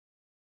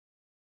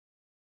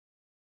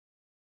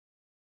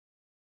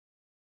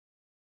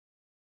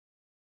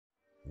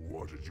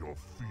What is your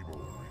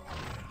feeble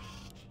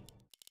request?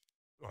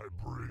 I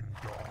bring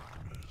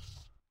darkness.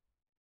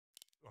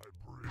 I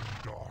bring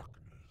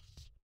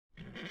darkness.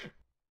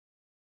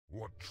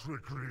 What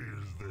trickery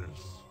is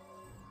this?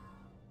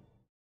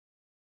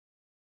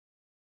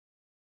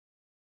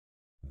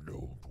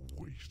 Don't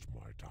waste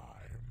my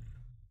time.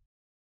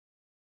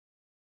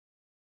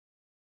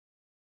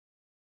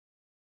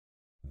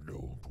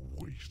 Don't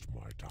waste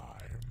my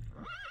time.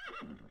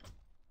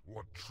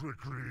 What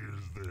trickery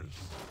is this?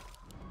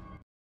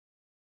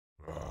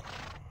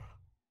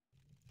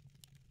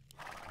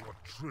 What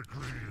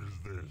trickery is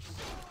this?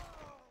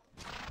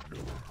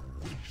 Don't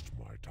waste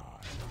my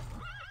time.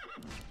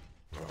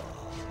 Don't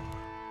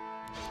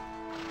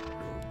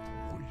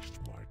waste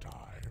my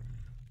time.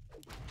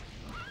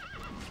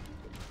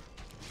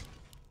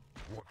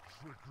 What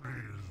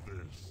trickery is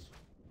this?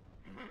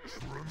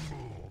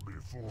 Tremble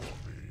before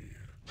me.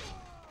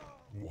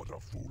 What a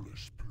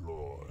foolish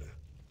ploy.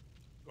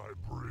 I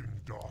bring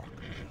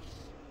darkness.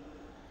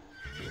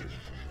 Don't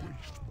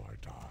waste my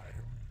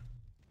time.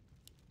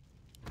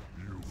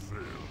 You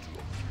fail to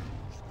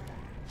amuse me.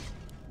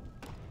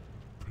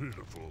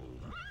 Pitiful.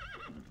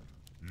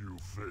 You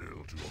fail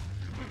to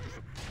amuse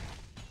me.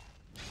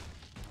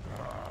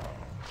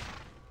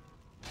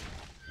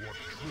 What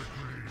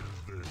trickery is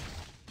this?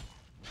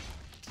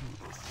 To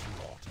the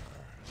slaughter.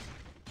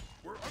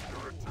 We're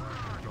under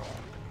attack!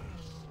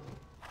 Darkness.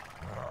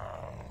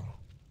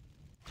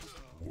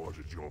 What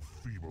is your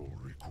feeble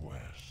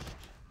request?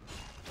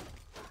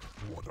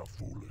 What a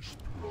foolish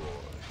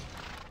ploy.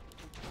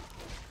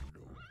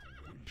 Don't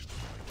waste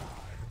my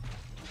time.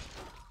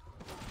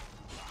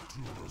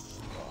 To the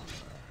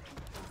slaughter.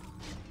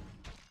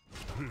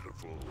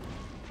 Pitiful.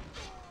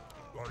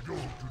 I go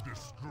to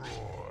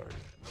destroy.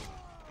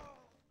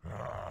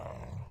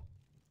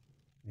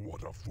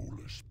 What a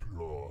foolish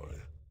ploy.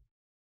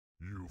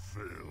 You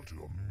fail to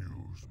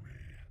amuse me.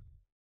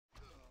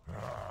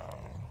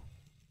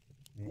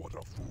 What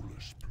a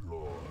foolish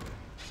ploy.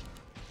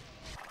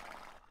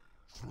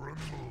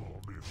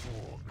 Tremble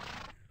before me.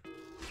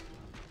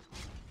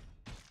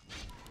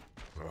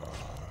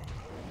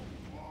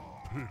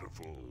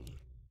 Pitiful.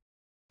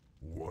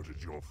 What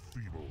is your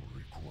feeble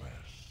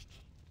request?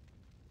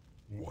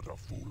 What a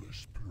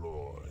foolish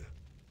ploy.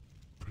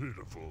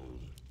 Pitiful.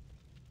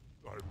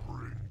 I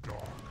bring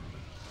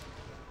darkness.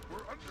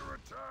 We're under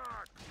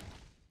attack!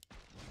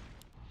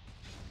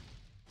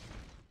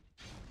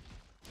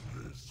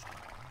 This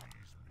will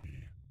please me.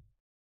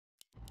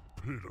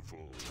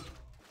 Pitiful.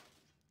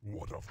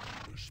 What a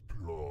foolish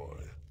ploy.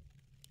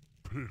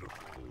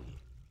 Pitiful.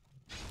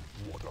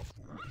 What a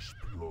foolish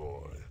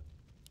ploy.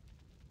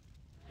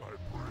 I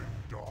bring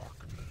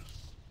darkness.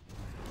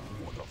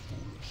 What a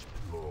foolish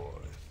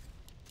ploy.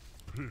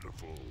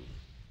 Pitiful.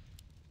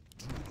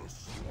 To the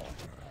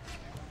slaughter.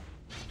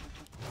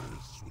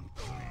 This will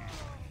please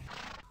me.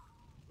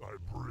 I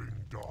bring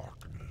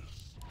darkness.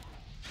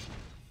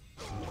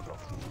 What a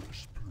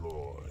foolish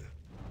ploy.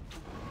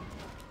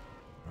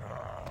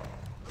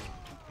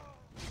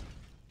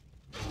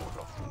 What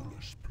a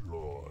foolish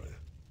ploy.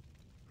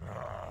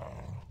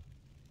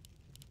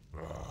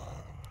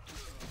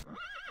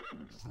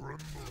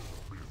 Tremble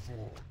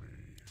before me.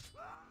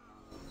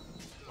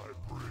 I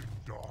bring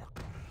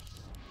darkness.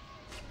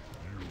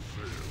 You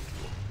fail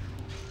to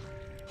amuse me.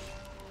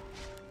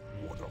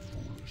 What a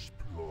foolish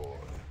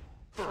ploy.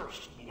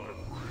 First blood. I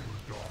bring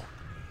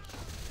darkness.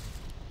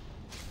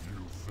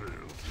 You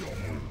fail to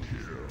double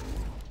kill.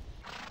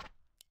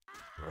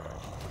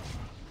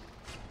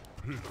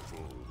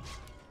 Pitiful.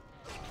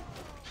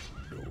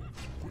 Don't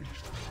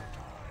waste my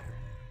time.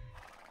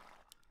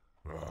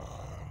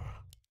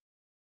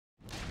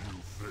 You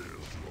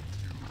fail to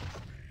amuse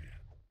me.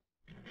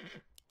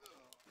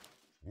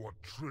 What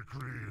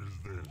trickery is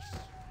this?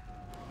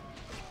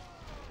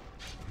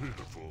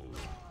 Pitiful.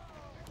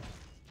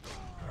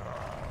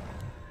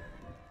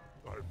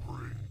 I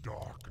bring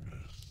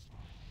darkness.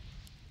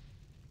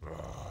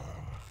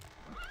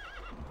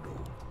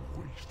 Don't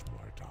waste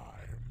my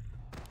time.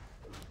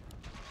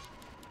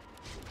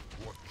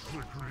 What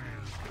trickery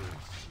is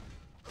this?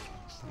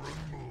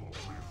 Tremble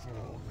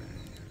before me.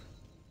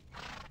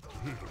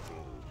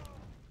 Pitiful.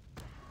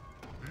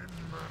 In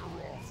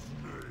Manaroth's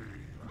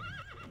name.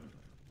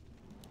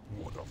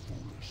 What a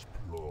foolish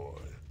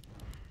ploy.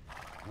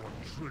 What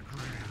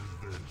trickery is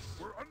this?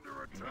 We're under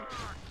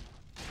attack!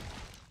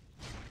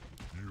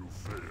 You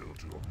fail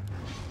to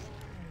amuse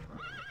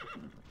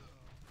me.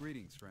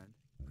 Greetings, friend.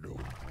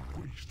 Don't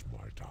waste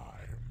my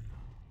time.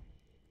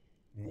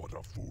 What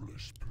a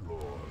foolish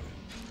ploy.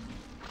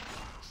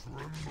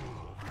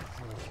 Tremble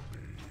before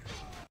me.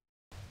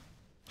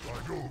 I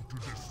go to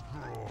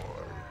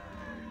destroy.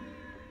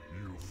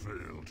 You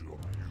fail to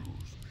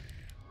amuse me.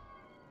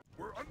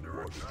 We're under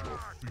attack! What is your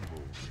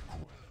feeble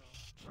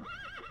request?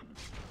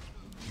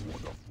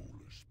 What a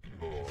foolish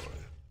ploy.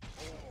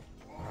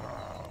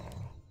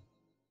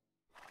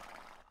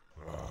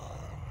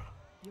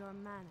 Your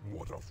manner.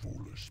 What a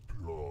foolish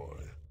ploy.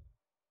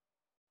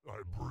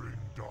 I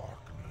bring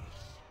darkness.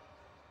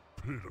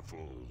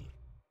 Pitiful.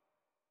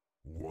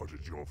 What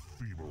is your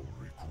feeble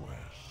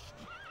request?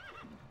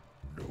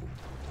 Don't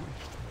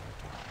waste my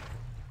time.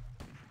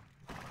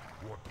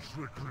 What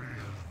trickery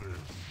is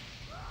this?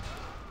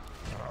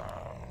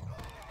 Ah.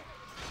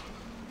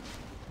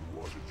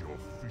 What is your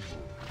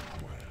feeble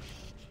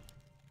request?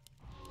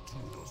 To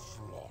the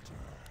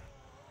slaughter.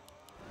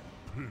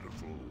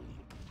 Pitiful.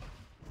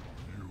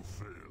 You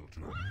fail to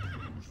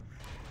amuse me.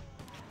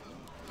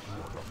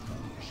 What a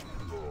foolish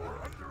ploy.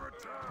 Under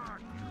attack!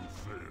 You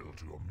fail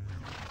to amuse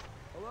me.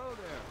 Hello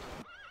there.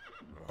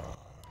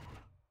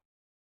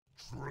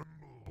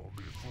 Tremble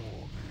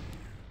before me.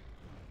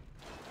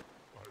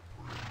 I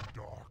bring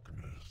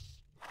darkness.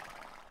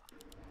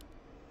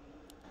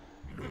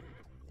 Don't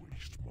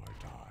waste my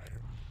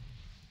time.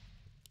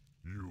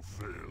 You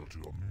fail to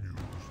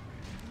amuse me.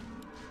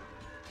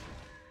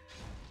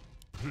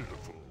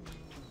 Pitiful.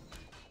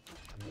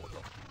 What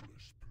a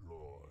foolish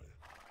ploy.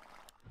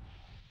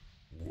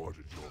 What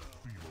is your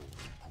feeble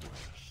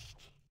request?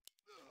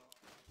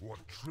 What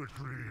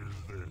trickery is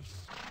this?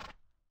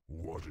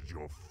 What is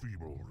your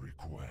feeble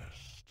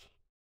request?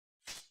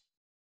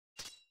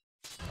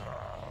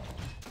 Ah,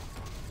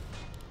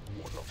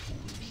 what a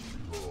foolish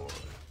ploy.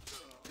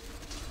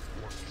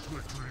 What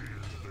trickery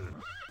is this?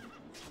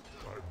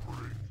 I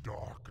bring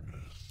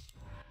darkness.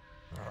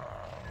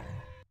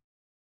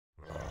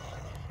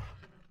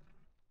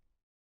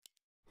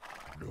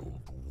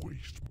 Don't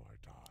waste my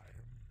time.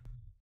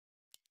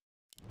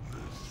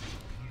 This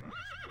will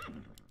please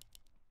me.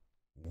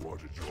 What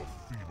is your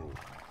feeble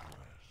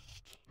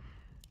request?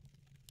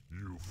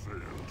 You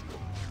fail to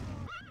amuse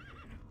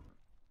me.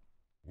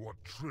 What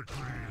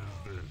trickery is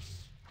this?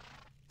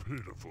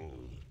 Pitiful.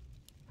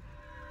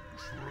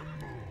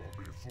 Tremble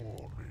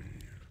before me.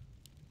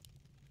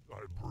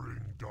 I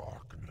bring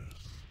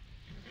darkness.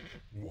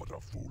 What a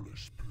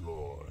foolish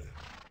ploy.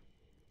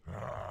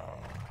 Ah,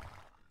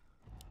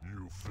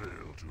 you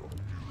fail to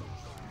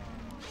amuse me.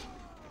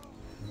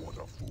 What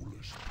a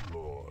foolish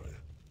ploy.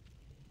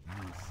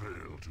 You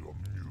fail to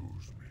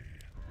amuse me.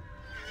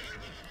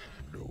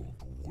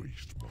 Don't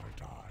waste my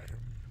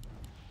time.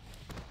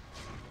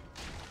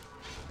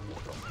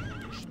 What a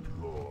foolish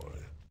ploy.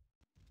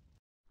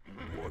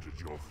 What is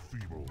your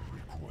feeble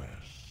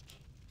request?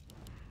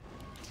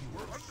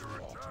 We're under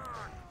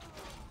attack!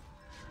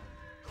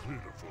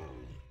 Pitiful.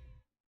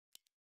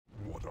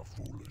 What a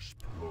foolish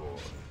ploy.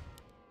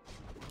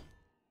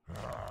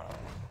 Ah,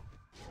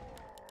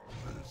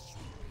 this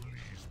will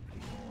please me.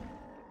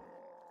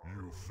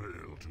 You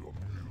fail to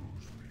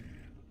amuse me.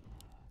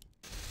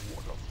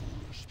 What a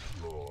foolish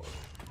ploy.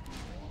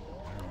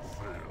 You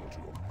fail to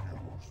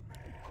amuse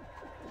me.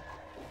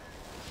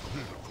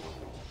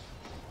 Pitiful.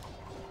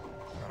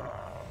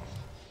 Ah,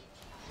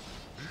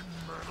 in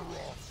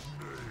Manaroth's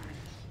name.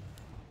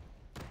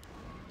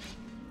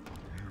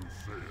 You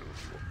fail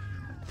to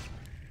amuse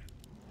me.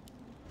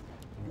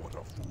 What a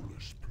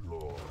foolish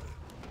ploy.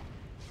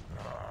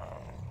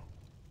 Ah,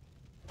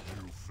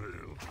 you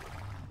fail to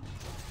amuse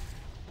me.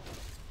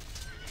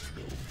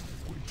 Don't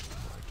waste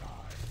my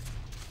time.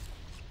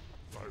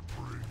 I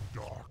bring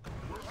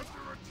darkness. We're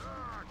under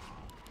attack!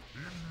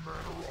 In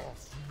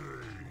Manaroth's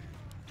name.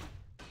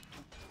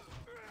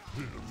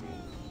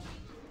 Pitiful.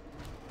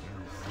 You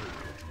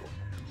fail to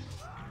amuse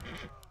me.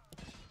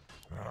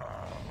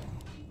 Ah.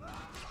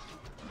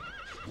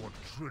 What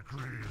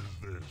trickery is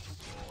this?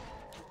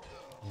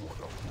 What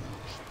a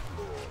foolish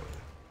ploy.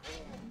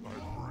 I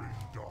bring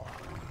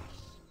darkness.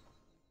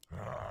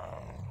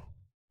 Ah.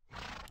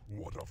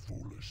 What a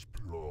foolish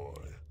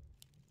ploy.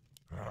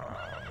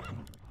 Ah.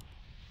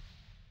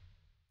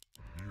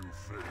 You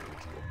fail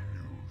to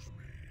amuse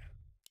me.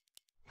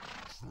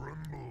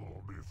 Tremble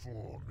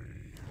before me.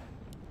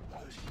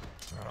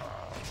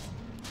 Ah.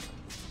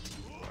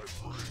 I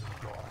bring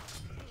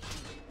darkness.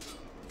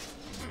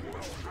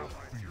 What's your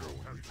feeble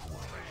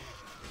request?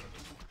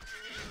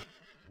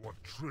 What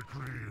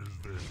trickery is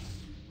this?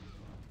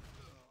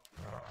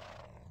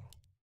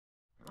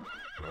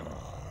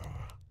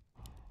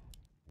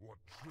 What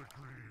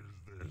trickery is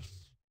this?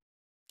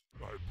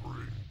 I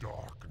bring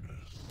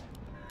darkness.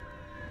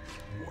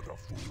 What a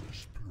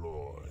foolish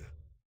ploy.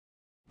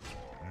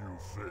 You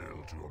fail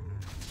to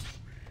amuse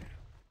me.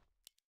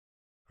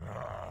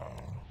 Ah,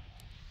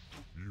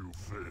 you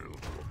fail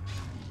to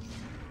amuse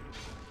me.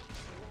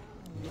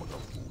 What a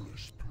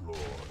foolish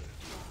ploy.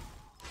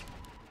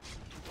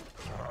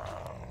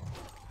 Ah,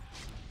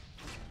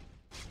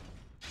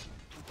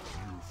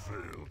 you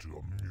fail to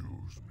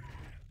amuse me.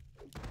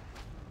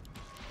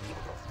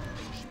 What a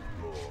foolish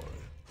ploy.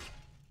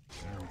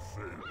 You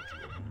fail to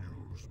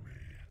amuse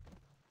me.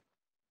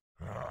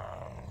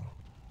 Ah,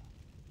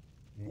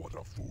 what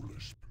a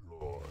foolish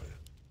ploy.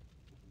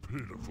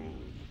 Pitiful.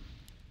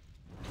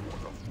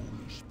 What a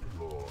foolish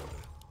ploy.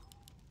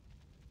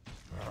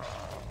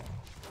 Ah,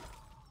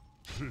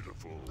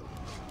 pitiful.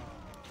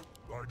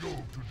 I go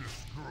to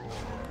destroy.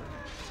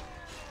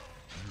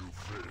 You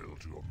fail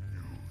to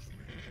amuse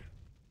me.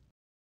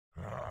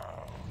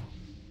 Ah,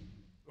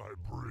 I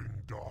bring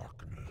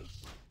darkness.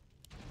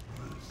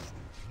 This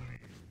will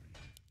please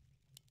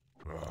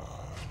me.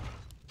 Ah,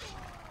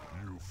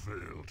 you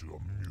fail to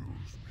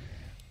amuse me.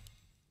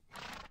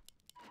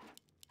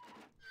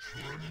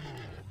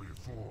 Tremble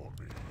before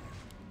me.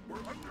 We're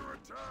under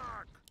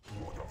attack!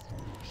 What a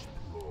foolish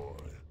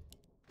ploy.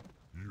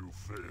 You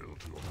fail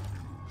to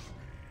amuse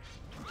me.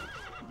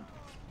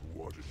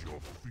 What is your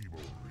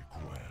feeble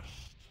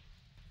request?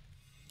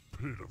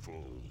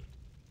 Pitiful.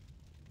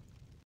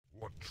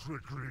 What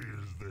trickery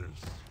is this?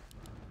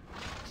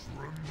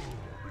 Tremble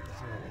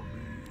before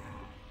me.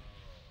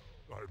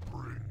 I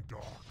bring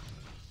darkness.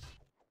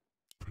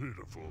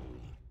 Pitiful.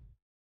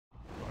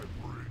 I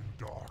bring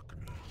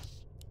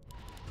darkness.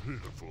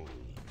 Pitiful.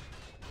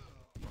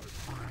 I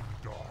bring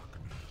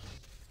darkness.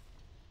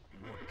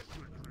 What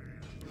trickery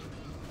is this?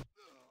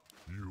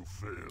 You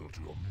fail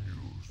to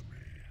amuse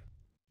me.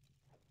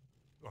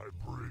 I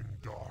bring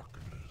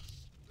darkness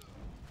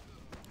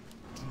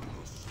to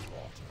the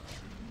slaughter.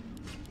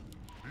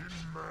 In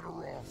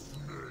Manaroth's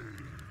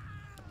name.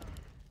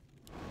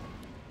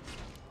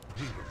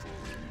 Pitiful.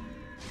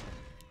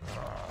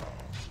 Ah.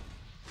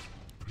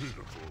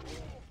 Pitiful.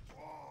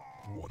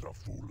 What a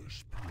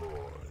foolish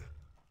ploy.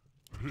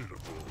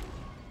 Pitiful.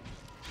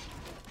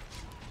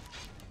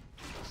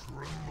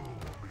 Tremble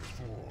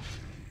before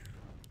me.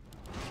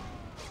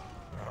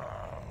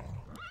 Ah.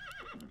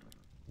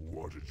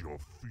 What is your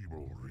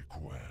feeble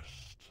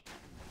request?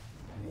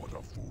 What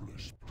a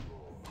foolish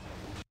ploy.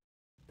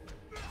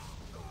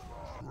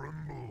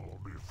 Tremble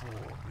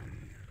before me.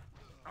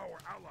 Our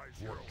allies.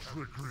 What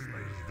trickery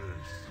is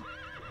this?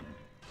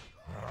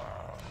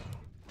 Ah.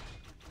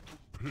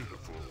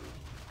 Pitiful.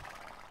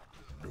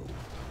 No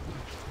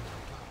waste my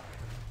time.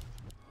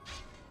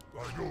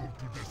 I go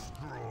to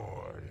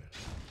destroy.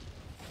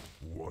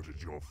 What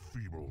is your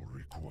feeble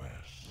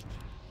request?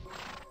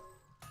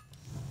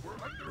 We're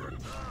under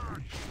attack!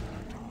 Waste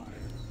my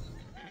time.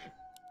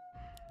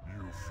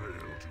 You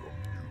fail to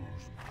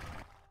amuse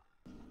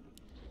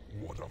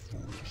me. What a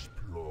foolish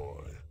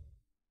ploy.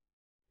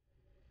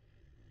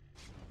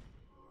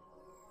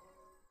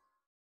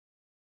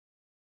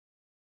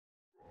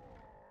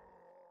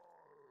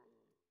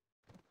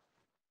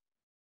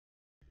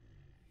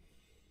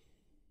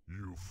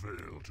 You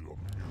fail to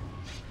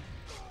amuse me.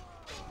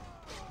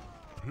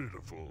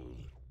 Pitiful.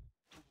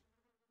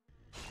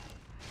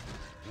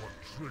 What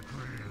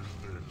trickery is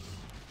this?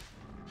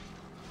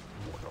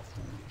 What a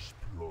foolish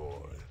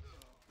ploy.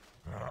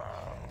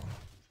 Ah.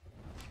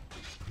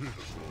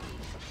 Pitiful.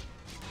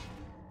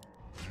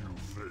 You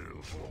fail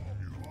to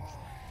amuse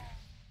me.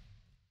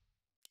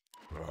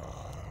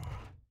 Ah.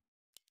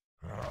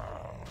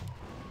 Ah.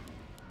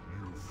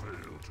 You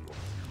fail to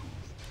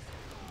amuse me.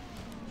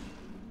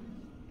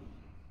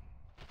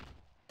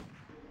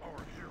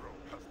 Our hero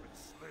has been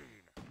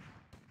slain.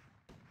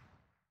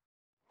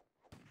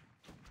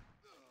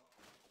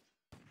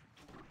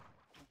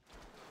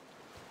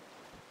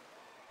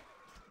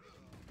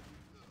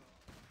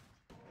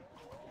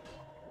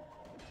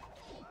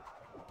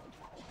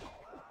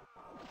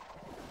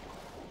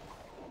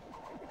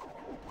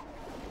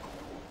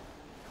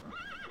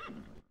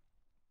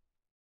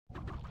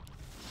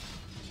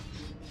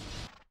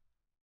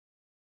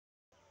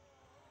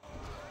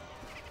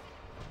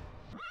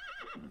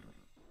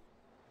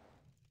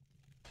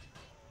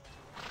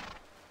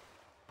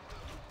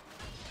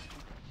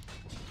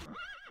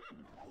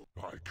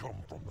 I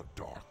come from the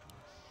darkness.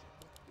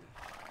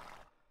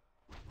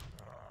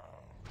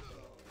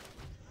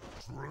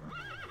 Tremble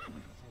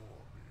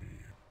before me.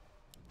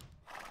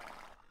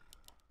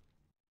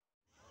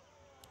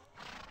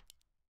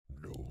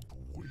 Don't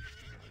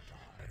waste my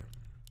time.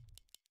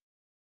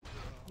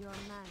 Your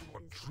man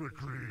What is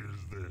trickery is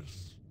this?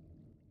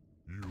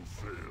 You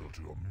fail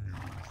to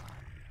amuse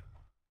me.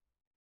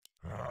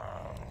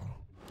 Ah.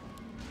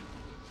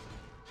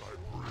 I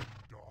bring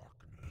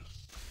darkness.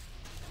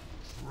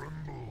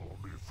 Tremble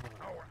before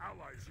our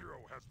allies' hero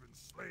has been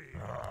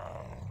slain.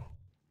 Ah.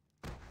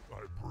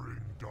 I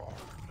bring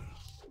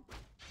darkness.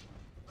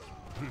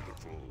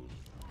 Pitiful.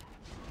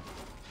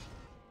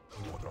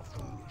 What a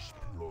foolish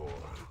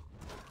ploy.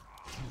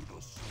 To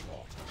the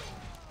slaughter.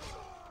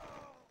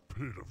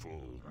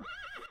 Pitiful.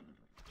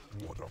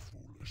 What a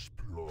foolish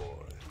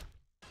ploy.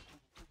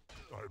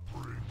 I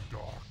bring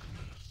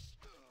darkness.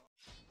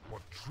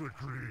 What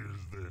trickery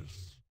is this?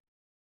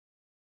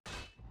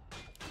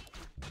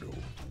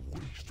 Don't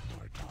waste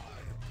my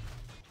time.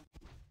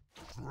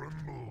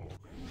 Tremble.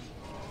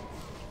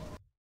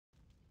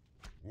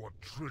 What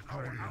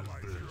trickery is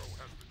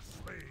this?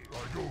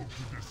 I go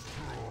to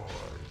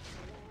destroy.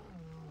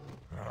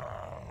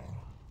 Ah.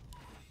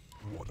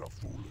 What a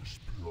foolish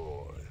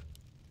ploy.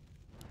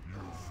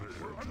 You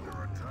fail to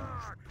amuse me.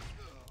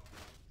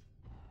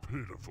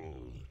 Pitiful.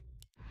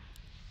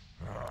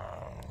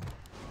 Ah.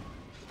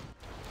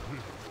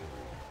 Pitiful.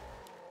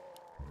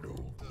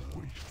 Don't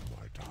waste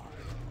my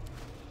time.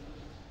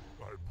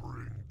 I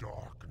bring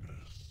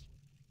darkness.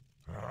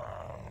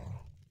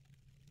 Ah.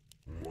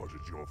 What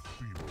is your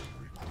feeble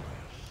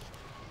request?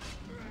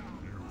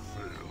 You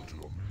fail to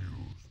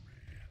amuse me.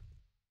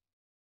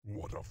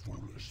 What a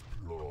foolish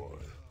ploy.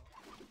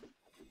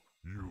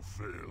 You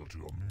fail to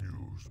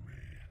amuse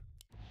me.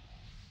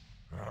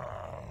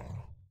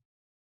 Ah.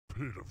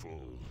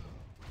 Pitiful.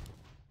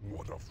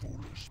 What a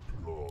foolish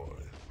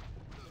ploy.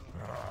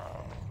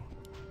 Ah,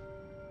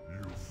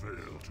 you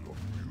fail to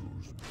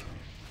amuse me.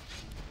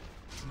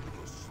 To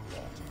the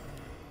slaughter.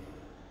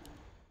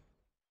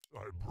 I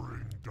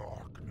bring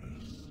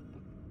darkness.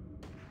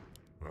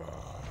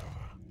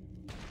 Ah,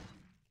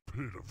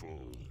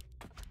 pitiful.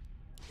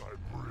 I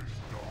bring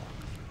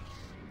darkness.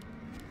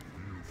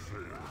 You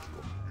fail to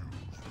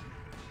amuse me.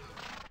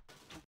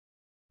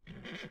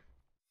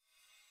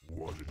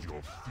 What is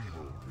your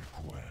feeble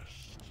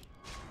request?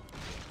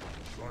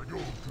 I go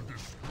to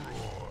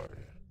destroy.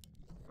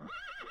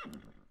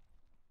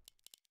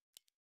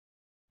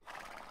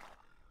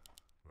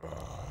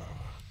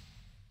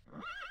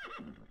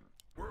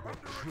 What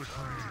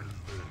trickery is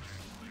this?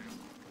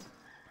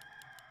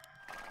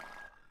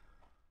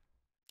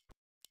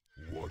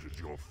 What is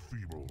your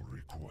feeble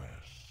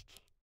request?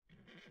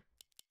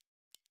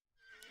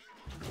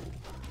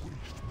 Don't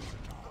waste my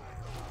time.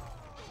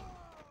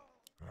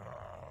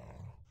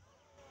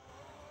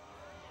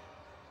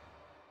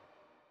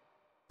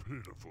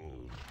 Pitiful.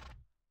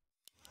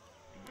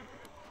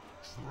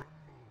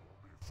 Tremble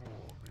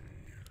before me.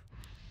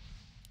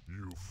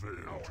 You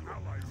fail to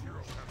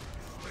amuse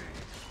me.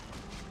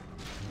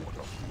 What a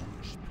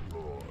foolish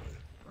ploy.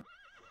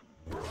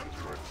 What is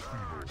your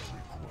feeble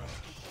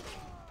request?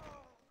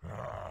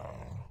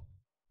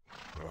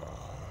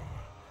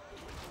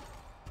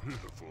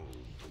 Pitiful.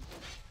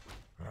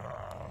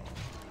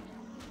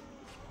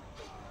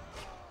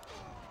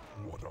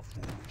 What a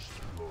foolish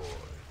ploy.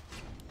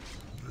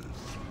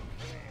 This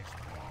please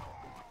me.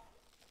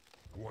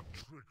 What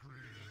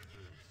trickery is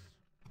this?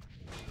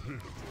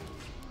 Pitiful.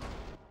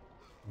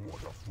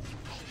 What a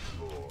foolish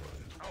ploy.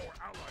 Our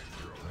allies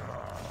hero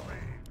has been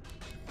slain.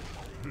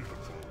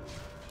 Pitiful.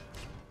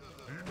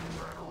 In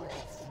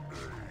Ranroth's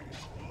name.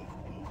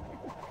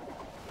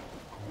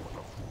 What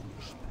a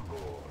foolish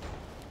ploy.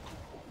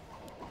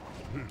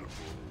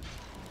 Pitiful.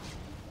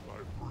 I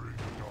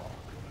bring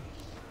darkness.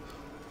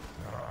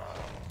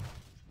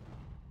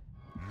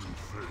 You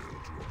fail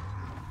to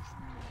amuse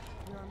me.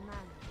 Your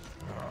man.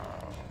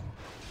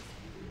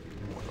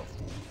 What a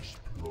foolish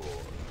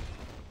ploy.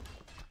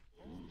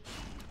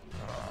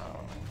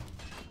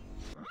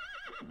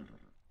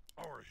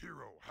 Our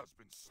hero has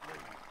been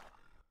slain.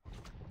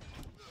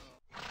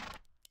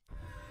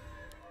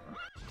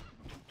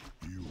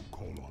 You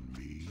call on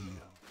me?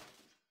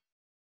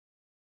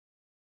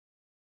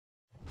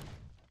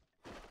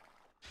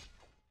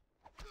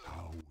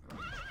 How will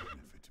this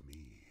benefit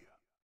me?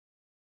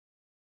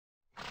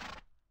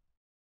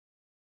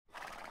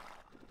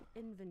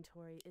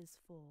 Inventory is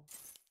full.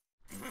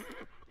 I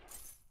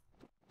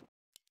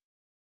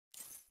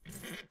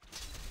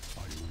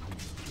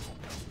await your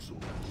counsel.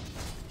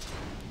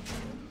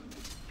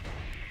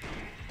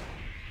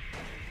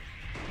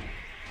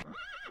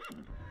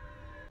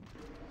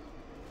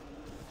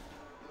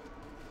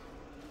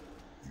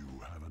 You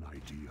have an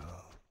idea?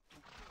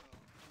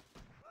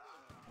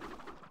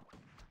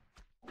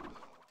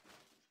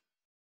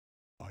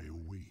 I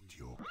await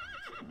your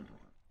counsel.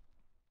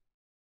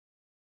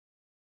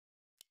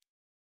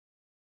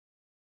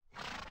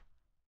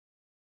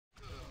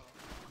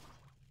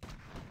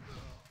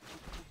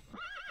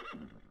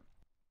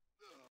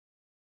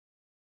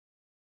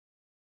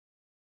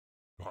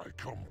 I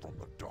come from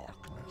the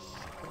darkness,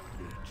 the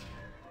pit.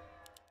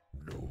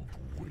 Don't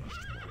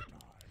waste my time.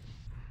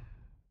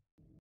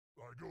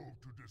 I go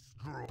to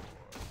destroy.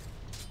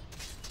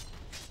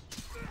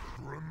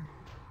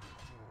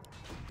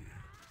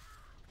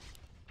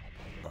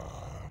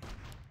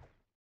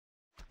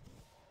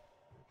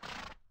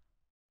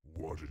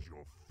 What is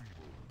your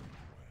feeble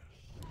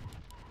request?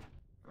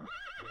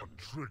 What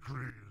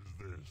trickery is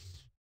this?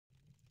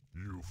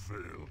 You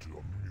fail to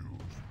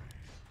amuse me.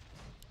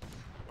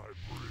 I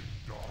bring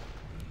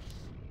darkness.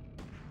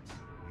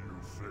 You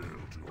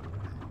fail to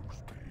amuse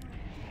me.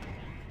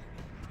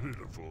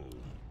 Pitiful.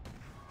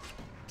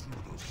 To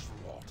the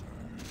slaughter.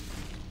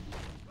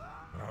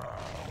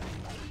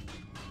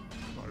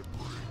 I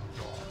bring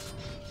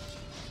darkness.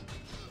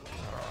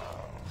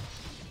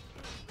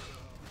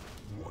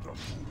 What a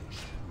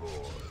foolish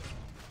ploy.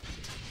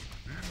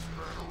 In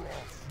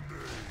Ranroth's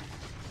name.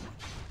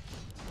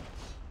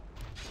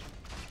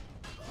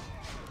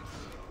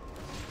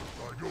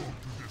 I go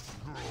to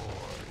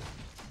destroy.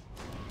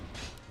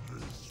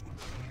 This will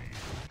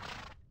please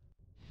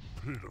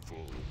me.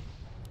 Pitiful.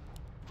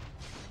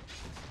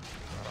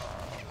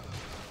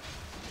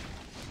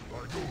 I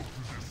go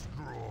to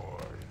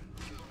destroy.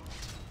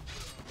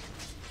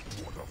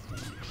 What a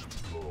foolish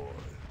ploy.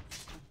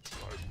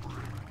 I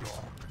bring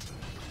darkness.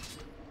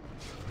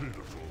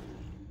 Pitiful.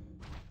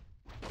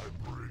 I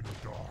bring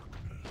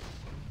darkness.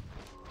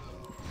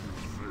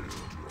 You fail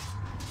to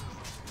amuse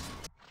me.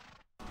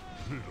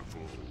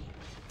 Pitiful.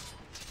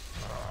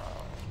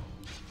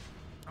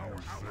 You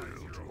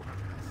fail to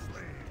amuse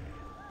me.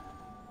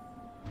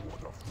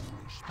 What a foolish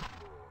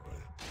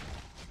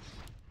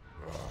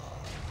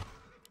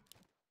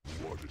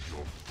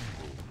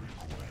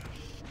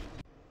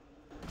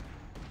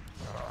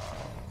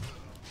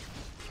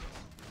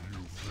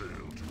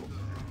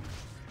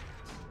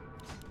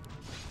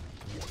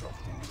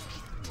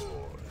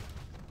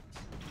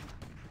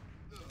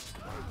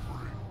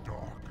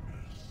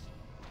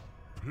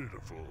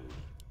pitiful.